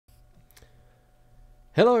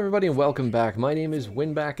Hello everybody and welcome back. My name is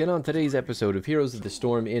Winback, and on today's episode of Heroes of the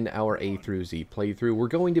Storm in our A through Z playthrough, we're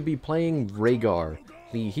going to be playing Rehgar,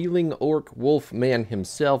 the healing orc wolf man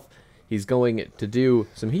himself. He's going to do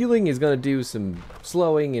some healing, he's going to do some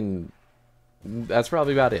slowing, and that's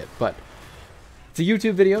probably about it. But it's a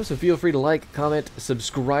YouTube video, so feel free to like, comment,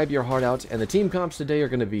 subscribe your heart out, and the team comps today are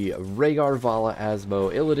going to be Rehgar, Vala,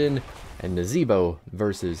 Asmo, Illidan, and Nazeebo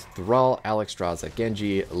versus Thrall, Alexstrasza,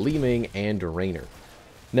 Genji, Li Ming, and Raynor.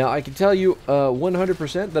 Now, I can tell you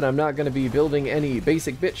 100% that I'm not going to be building any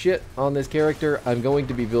basic bit shit on this character. I'm going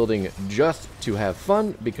to be building just to have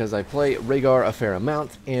fun because I play Rehgar a fair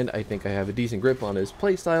amount, and I think I have a decent grip on his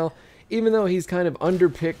playstyle. Even though he's kind of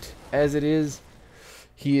underpicked as it is,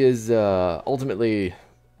 he is ultimately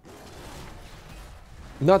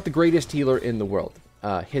not the greatest healer in the world.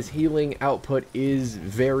 His healing output is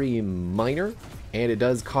very minor, and it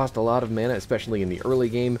does cost a lot of mana, especially in the early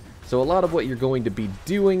game. So a lot of what you're going to be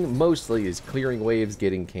doing mostly is clearing waves,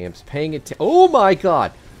 getting camps, paying it. Oh my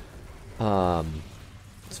god!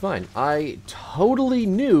 It's fine. I totally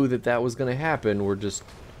knew that that was going to happen. We're just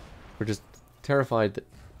terrified that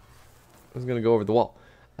I was going to go over the wall.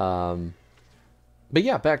 But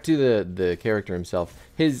yeah, back to the character himself.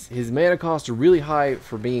 His mana costs are really high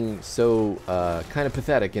for being so kind of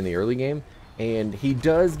pathetic in the early game, and he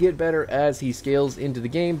does get better as he scales into the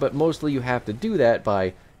game. But mostly you have to do that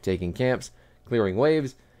by taking camps, clearing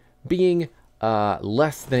waves, being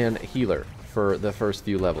less than a healer for the first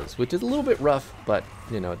few levels, which is a little bit rough, but,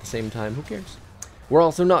 you know, at the same time, who cares? We're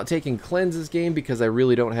also not taking cleanse this game because I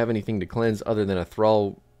really don't have anything to cleanse other than a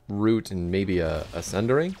Thrall root and maybe a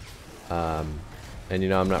Sundering. And, you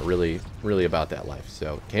know, I'm not really about that life.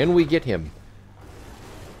 So, can we get him?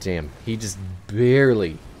 Damn, he just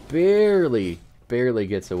barely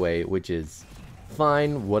gets away, which is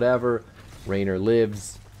fine, whatever. Raynor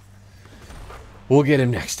lives. We'll get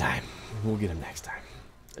him next time.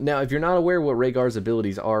 Now, if you're not aware what Rehgar's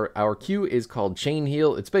abilities are, our Q is called Chain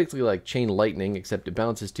Heal. It's basically like Chain Lightning, except it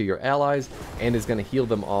bounces to your allies and is going to heal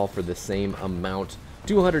them all for the same amount.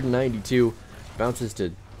 292. Bounces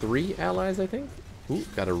to 3 allies, I think. Ooh,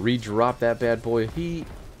 gotta re-drop that bad boy. He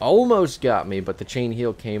almost got me, but the Chain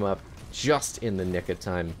Heal came up just in the nick of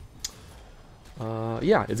time.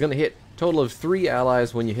 Yeah, it's going to hit total of 3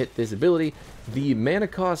 allies when you hit this ability. The mana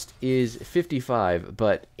cost is 55,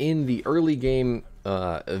 but in the early game,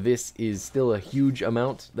 this is still a huge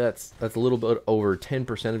amount. That's a little bit over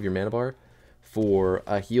 10% of your mana bar for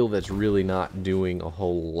a heal that's really not doing a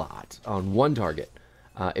whole lot on one target.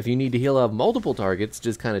 If you need to heal up multiple targets,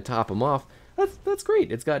 just kind of top them off, that's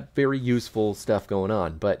great. It's got very useful stuff going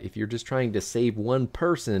on. But if you're just trying to save one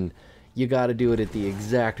person, you got to do it at the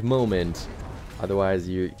exact moment. Otherwise,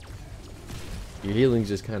 your healing's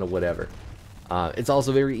just kind of whatever. It's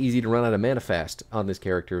also very easy to run out of mana fast on this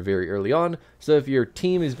character very early on. So if your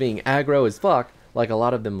team is being aggro as fuck, like a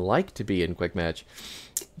lot of them like to be in Quick Match,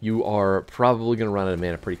 you are probably going to run out of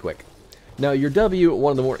mana pretty quick. Now, your W,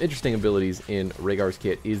 one of the more interesting abilities in Rehgar's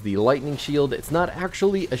kit, is the Lightning Shield. It's not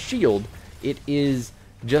actually a shield. It is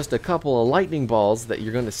just a couple of lightning balls that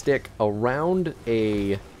you're going to stick around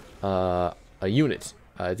a unit.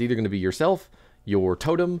 It's either going to be yourself, your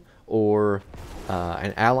totem, or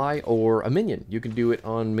an ally, or a minion. You can do it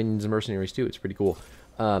on minions and mercenaries too. It's pretty cool.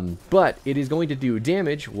 But it is going to do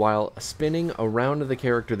damage while spinning around the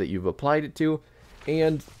character that you've applied it to,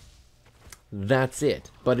 and that's it.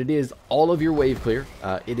 But it is all of your wave clear.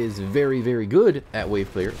 It is very good at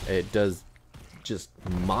wave clear. It does just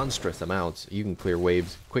monstrous amounts. You can clear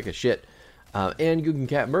waves quick as shit. And you can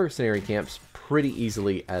cap mercenary camps pretty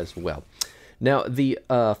easily as well. Now, the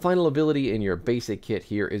final ability in your basic kit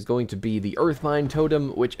here is going to be the Earthbind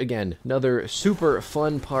Totem, which, again, another super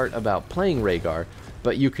fun part about playing Rehgar.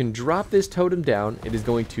 But you can drop this totem down. It is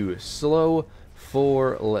going to slow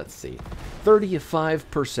for, let's see,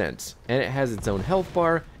 35%. And it has its own health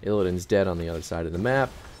bar. Illidan's dead on the other side of the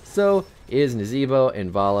map. So is Nazeebo,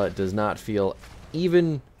 and Vala does not feel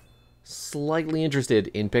even slightly interested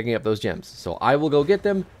in picking up those gems. So I will go get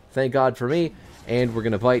them. Thank God for me. And we're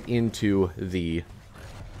going to bite into the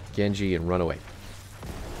Genji and run away.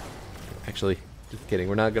 Actually, just kidding.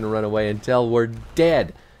 We're not going to run away until we're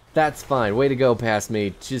dead. That's fine. Way to go past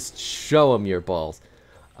me. Just show them your balls.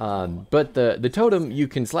 But the totem, you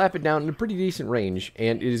can slap it down in a pretty decent range,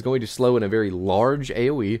 and it is going to slow in a very large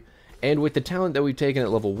AoE. And with the talent that we've taken at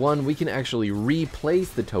level 1, we can actually replace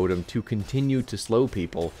the totem to continue to slow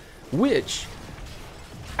people, which,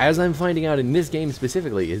 as I'm finding out in this game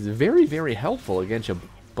specifically, is very helpful against a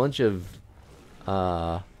bunch of,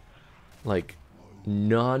 like,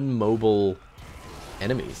 non-mobile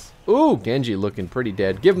enemies. Ooh, Genji looking pretty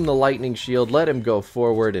dead. Give him the lightning shield. Let him go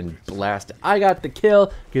forward and blast. I got the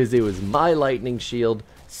kill because it was my lightning shield.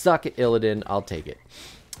 Suck it, Illidan. I'll take it.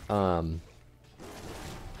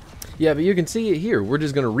 Yeah, but you can see it here. We're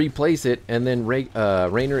just going to replace it, and then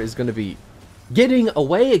Raynor is going to be getting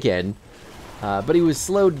away again. But he was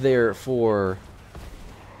slowed there for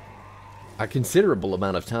a considerable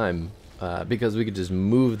amount of time because we could just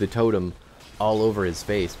move the totem all over his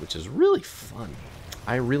face, which is really fun.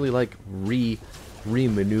 I really like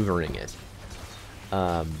re-maneuvering it.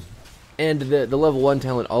 And the level 1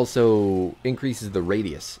 talent also increases the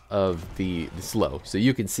radius of the slow. So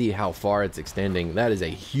you can see how far it's extending. That is a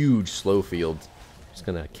huge slow field. Just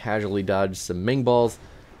going to casually dodge some Ming balls.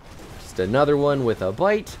 Just another one with a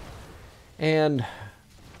bite. And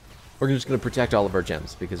we're just going to protect all of our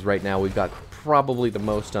gems, because right now we've got probably the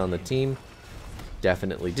most on the team.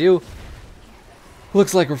 Definitely do.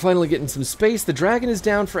 Looks like we're finally getting some space. The dragon is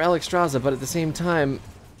down for Alexstrasza, but at the same time,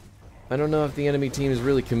 I don't know if the enemy team is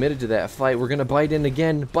really committed to that fight. We're going to bite in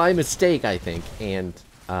again by mistake, I think. And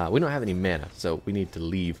we don't have any mana, so we need to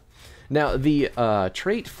leave. Now, the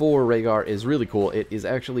trait for Rehgar is really cool. It is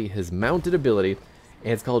actually his mounted ability,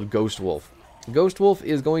 and it's called Ghost Wolf. Ghost Wolf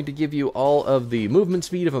is going to give you all of the movement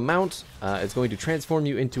speed of a mount. It's going to transform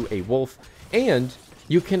you into a wolf, and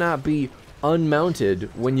you cannot be unmounted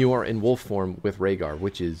when you are in wolf form with Rehgar,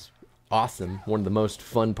 which is awesome. One of the most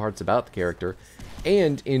fun parts about the character.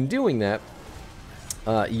 And in doing that,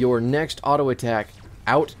 your next auto attack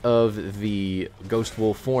out of the Ghost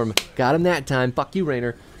Wolf form, got him that time, fuck you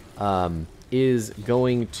Raynor, is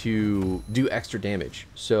going to do extra damage.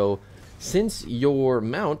 So since your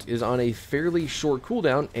mount is on a fairly short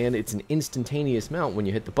cooldown and it's an instantaneous mount when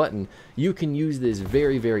you hit the button, you can use this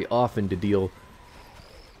very, very often to deal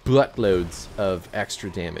buttloads of extra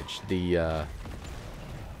damage. The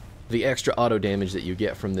extra auto damage that you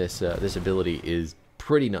get from this this ability is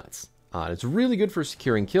pretty nuts. It's really good for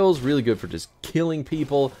securing kills, really good for just killing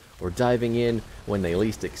people or diving in when they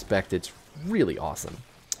least expect it. It's really awesome.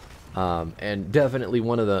 And definitely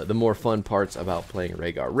one of the more fun parts about playing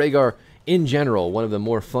Rehgar. Rehgar, in general, one of the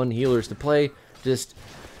more fun healers to play. Just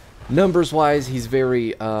numbers-wise, he's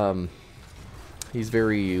very low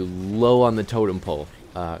on the totem pole.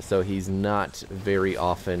 So he's not very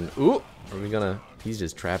often... Ooh! Are we gonna... He's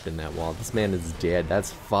just trapped in that wall. This man is dead.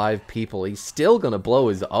 That's 5 people. He's still gonna blow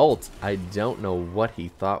his ult. I don't know what he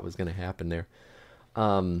thought was gonna happen there.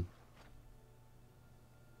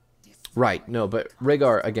 Right, no, but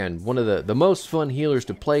Rehgar, again, one of the most fun healers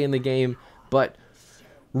to play in the game, but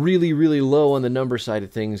really, really low on the number side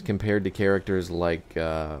of things compared to characters like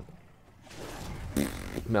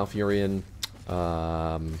Malfurion,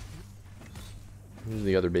 who's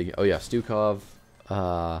the other big... Oh yeah, Stukov.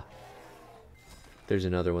 There's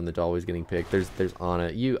another one that's always getting picked. There's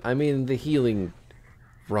Ana. I mean, the healing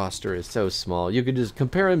roster is so small. You could just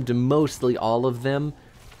compare him to mostly all of them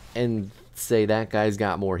and say that guy's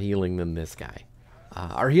got more healing than this guy.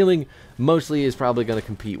 Our healing mostly is probably going to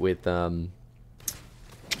compete with...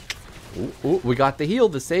 we got the heal,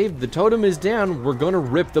 the save. The totem is down. We're going to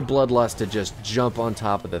rip the Bloodlust to just jump on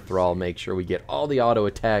top of the Thrall. Make sure we get all the auto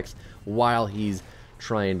attacks while he's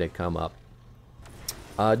trying to come up.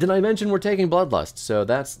 Did I mention we're taking Bloodlust? So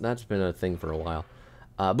that's been a thing for a while.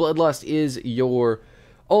 Bloodlust is your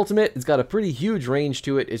ultimate. It's got a pretty huge range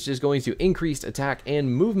to it. It's just going to increase attack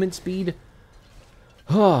and movement speed.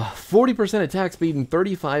 40% attack speed and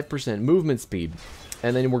 35% movement speed.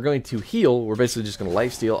 And then we're going to heal. We're basically just going to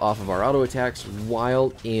lifesteal off of our auto attacks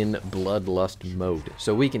while in Bloodlust mode.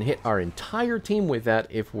 So we can hit our entire team with that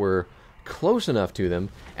if we're close enough to them.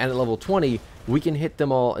 And at level 20, we can hit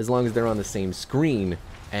them all as long as they're on the same screen.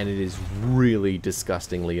 And it is really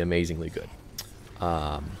disgustingly, amazingly good.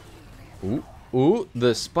 Ooh,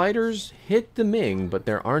 the spiders hit the Ming, but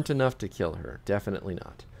there aren't enough to kill her. Definitely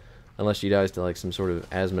not. Unless she dies to like some sort of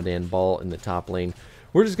Asmodan ball in the top lane.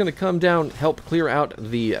 We're just going to come down, help clear out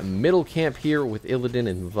the middle camp here with Illidan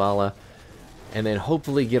and Vala. And then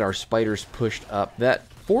hopefully get our spiders pushed up. That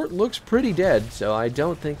fort looks pretty dead, so I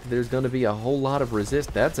don't think there's going to be a whole lot of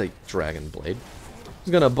resist. That's a Dragon Blade.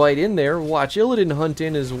 He's going to bite in there, watch Illidan hunt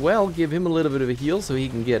in as well, give him a little bit of a heal so he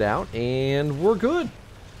can get out, and we're good.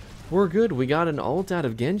 We're good. We got an ult out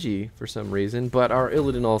of Genji for some reason, but our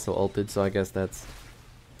Illidan also ulted, so I guess that's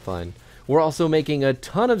fine. We're also making a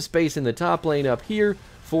ton of space in the top lane up here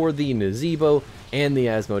for the Nazebo and the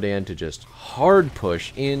Asmodan to just hard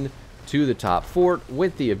push in to the top fort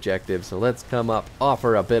with the objective. So let's come up,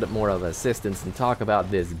 offer a bit more of assistance, and talk about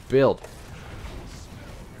this build.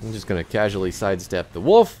 I'm just going to casually sidestep the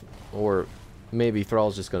wolf, or maybe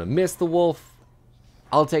Thrall's just going to miss the wolf.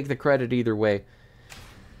 I'll take the credit either way.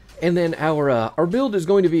 And then our build is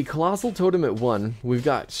going to be Colossal Totem at 1. We've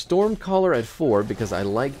got Stormcaller at 4 because I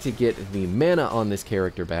like to get the mana on this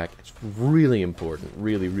character back. It's really important.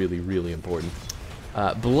 Really, really, really important.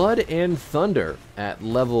 Blood and Thunder at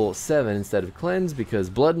level 7 instead of Cleanse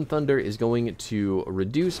because Blood and Thunder is going to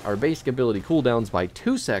reduce our basic ability cooldowns by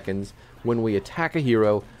 2 seconds when we attack a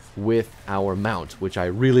hero with our mount, which I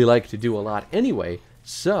really like to do a lot anyway.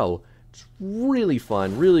 So it's really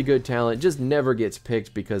fun, really good talent, just never gets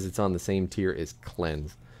picked because it's on the same tier as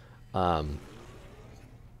Cleanse.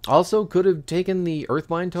 Also could have taken the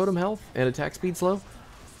Earthbind Totem health and attack speed slow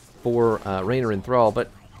for Raynor and Thrall,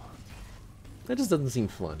 but that just doesn't seem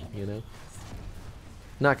fun, you know?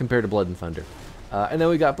 Not compared to Blood and Thunder. And then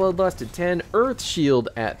we got Bloodlust at 10, Earth Shield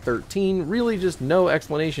at 13. Really just no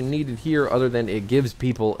explanation needed here other than it gives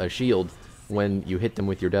people a shield when you hit them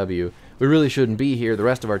with your W. We really shouldn't be here. The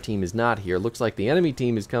rest of our team is not here. Looks like the enemy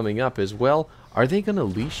team is coming up as well. Are they going to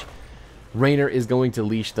leash? Raynor is going to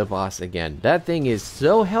leash the boss again. That thing is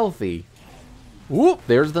so healthy. Whoop,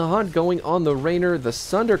 there's the hunt going on the Raynor. The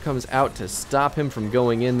Sunder comes out to stop him from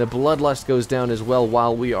going in. The Bloodlust goes down as well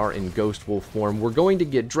while we are in Ghost Wolf form. We're going to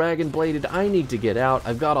get Dragon Bladed. I need to get out.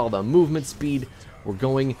 I've got all the movement speed. We're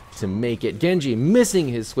going to make it. Genji missing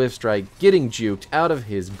his Swift Strike, getting juked out of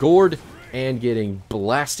his gourd, and getting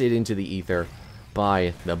blasted into the ether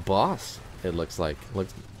by the boss, it looks like.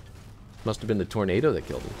 Must have been the tornado that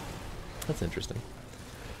killed him. That's interesting.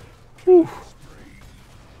 Whew.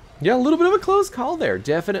 Yeah, a little bit of a close call there.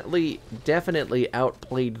 Definitely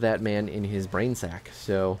outplayed that man in his brain sack.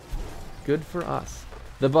 So, good for us.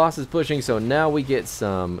 The boss is pushing, so now we get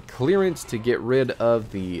some clearance to get rid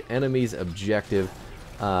of the enemy's objective.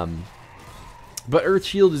 But Earth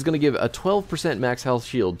Shield is going to give a 12% max health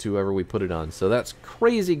shield to whoever we put it on. So that's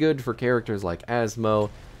crazy good for characters like Asmo,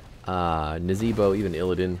 Nazebo, even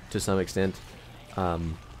Illidan to some extent.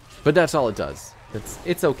 But that's all it does.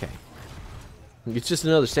 It's okay. It's just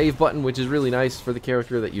another save button, which is really nice for the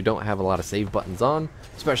character that you don't have a lot of save buttons on,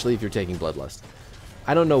 especially if you're taking Bloodlust.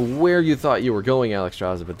 I don't know where you thought you were going,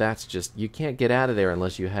 Alexstrasza, but that's just, you can't get out of there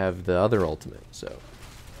unless you have the other ultimate. So,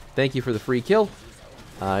 thank you for the free kill.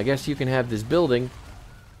 I guess you can have this building.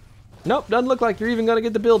 Nope, doesn't look like you're even going to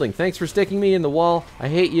get the building. Thanks for sticking me in the wall. I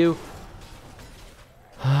hate you.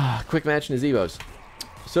 Quick match Nazebos.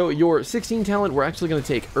 So, your 16 talent, we're actually going to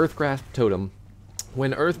take Earthgrasp Totem.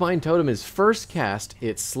 When Earthbind Totem is first cast,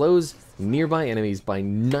 it slows nearby enemies by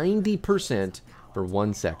 90% for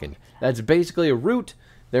 1 second. That's basically a root.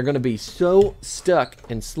 They're going to be so stuck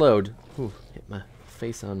and slowed. Ooh, hit my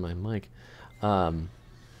face on my mic. They're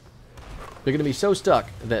going to be so stuck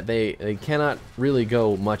that they cannot really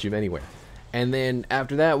go much of anywhere. And then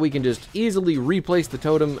after that, we can just easily replace the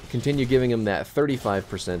totem, continue giving them that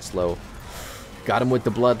 35% slow. Got him with the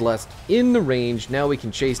Bloodlust in the range. Now we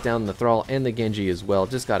can chase down the Thrall and the Genji as well.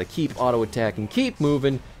 Just got to keep auto-attacking, keep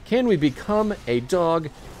moving. Can we become a dog?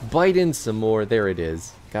 Bite in some more. There it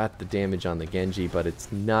is. Got the damage on the Genji, but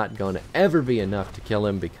it's not going to ever be enough to kill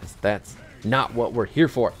him because that's not what we're here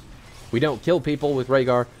for. We don't kill people with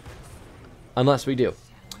Rehgar unless we do.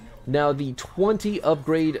 Now, the 20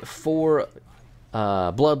 upgrade for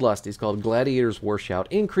Bloodlust is called Gladiator's War Shout.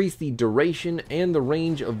 Increase the duration and the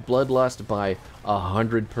range of Bloodlust by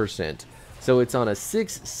 100%. So it's on a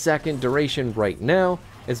 6-second duration right now.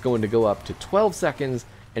 It's going to go up to 12 seconds,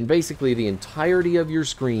 and basically the entirety of your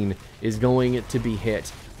screen is going to be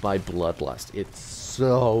hit by Bloodlust. It's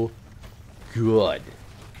so good.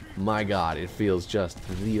 My God, it feels just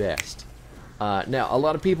the best. Now, a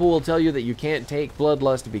lot of people will tell you that you can't take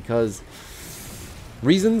Bloodlust because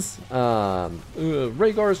reasons.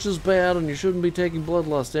 Rehgar is just bad and you shouldn't be taking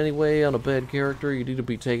Bloodlust anyway on a bad character. You need to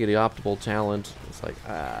be taking the optimal talent. It's like,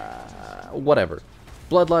 whatever.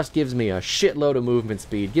 Bloodlust gives me a shitload of movement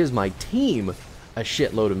speed, gives my team a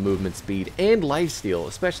shitload of movement speed and lifesteal,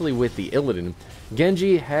 especially with the Illidan.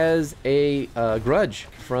 Genji has a grudge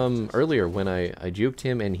from earlier when I juked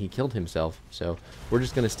him and he killed himself, so we're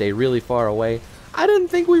just going to stay really far away. I didn't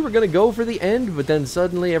think we were going to go for the end, but then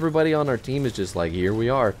suddenly everybody on our team is just like, here we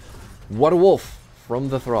are. What a wolf from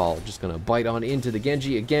the Thrall. Just going to bite on into the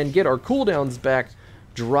Genji again, get our cooldowns back,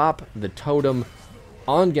 drop the totem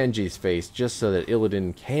on Genji's face just so that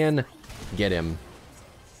Illidan can get him.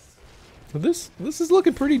 This is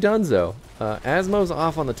looking pretty donezo. Asmo's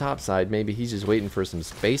off on the top side. Maybe he's just waiting for some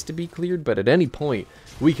space to be cleared, but at any point,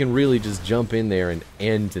 we can really just jump in there and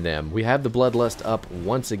end them. We have the Bloodlust up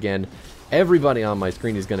once again. Everybody on my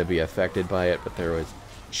screen is going to be affected by it, but there was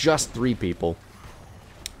just 3 people.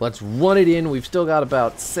 Let's run it in. We've still got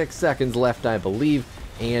about 6 seconds left, I believe,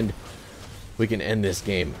 and we can end this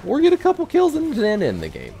game. Or get a couple kills and then end the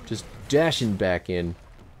game. Just dashing back in.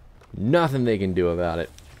 Nothing they can do about it.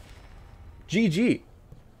 GG.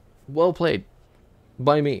 Well played.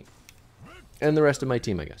 By me. And the rest of my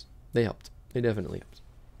team, I guess. They helped. They definitely helped.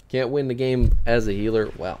 Can't win the game as a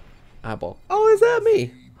healer. Well, eyeball. Oh, is that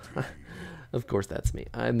me? Of course that's me.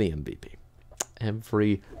 I'm the MVP.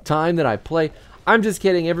 Every time that I play. I'm just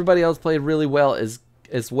kidding. Everybody else played really well as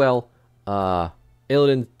well.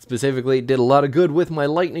 Illidan specifically did a lot of good with my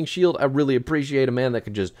lightning shield. I really appreciate a man that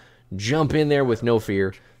can just jump in there with no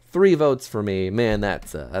fear. 3 votes for me. Man,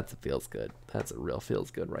 that's a feels good. That's a real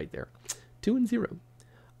feels good right there. 2-0.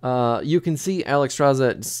 You can see Alex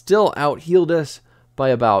Straza still out-healed us by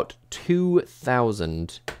about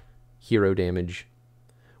 2,000 hero damage,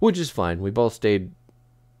 which is fine. We both stayed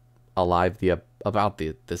alive about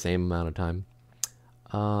the same amount of time.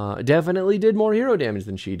 Definitely did more hero damage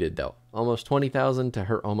than she did, though. Almost 20,000 to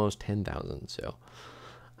her almost 10,000, so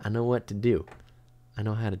I know what to do. I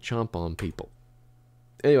know how to chomp on people.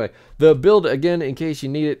 Anyway, the build, again, in case you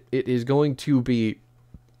need it, it is going to be...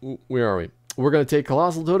 Where are we? We're going to take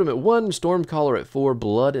Colossal Totem at 1, Stormcaller at 4,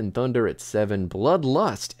 Blood and Thunder at 7,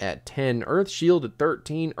 Bloodlust at 10, Earth Shield at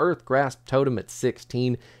 13, Earth Grasp Totem at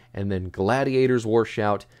 16, and then Gladiator's War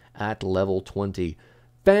Shout at level 20.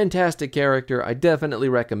 Fantastic character. I definitely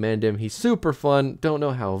recommend him. He's super fun. Don't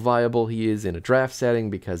know how viable he is in a draft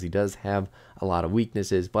setting because he does have a lot of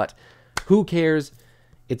weaknesses, but who cares?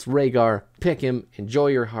 It's Rehgar. Pick him. Enjoy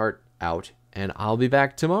your heart out. And I'll be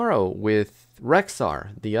back tomorrow with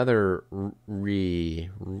Rexar, the other RE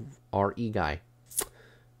guy.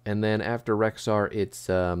 And then after Rexar, it's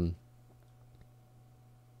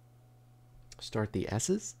start the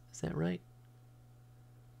S's? Is that right?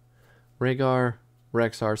 Rehgar,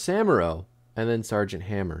 Rexar, Samuro, and then Sergeant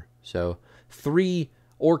Hammer. So 3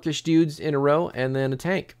 orcish dudes in a row, and then a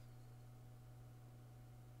tank.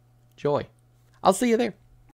 Joy. I'll see you there.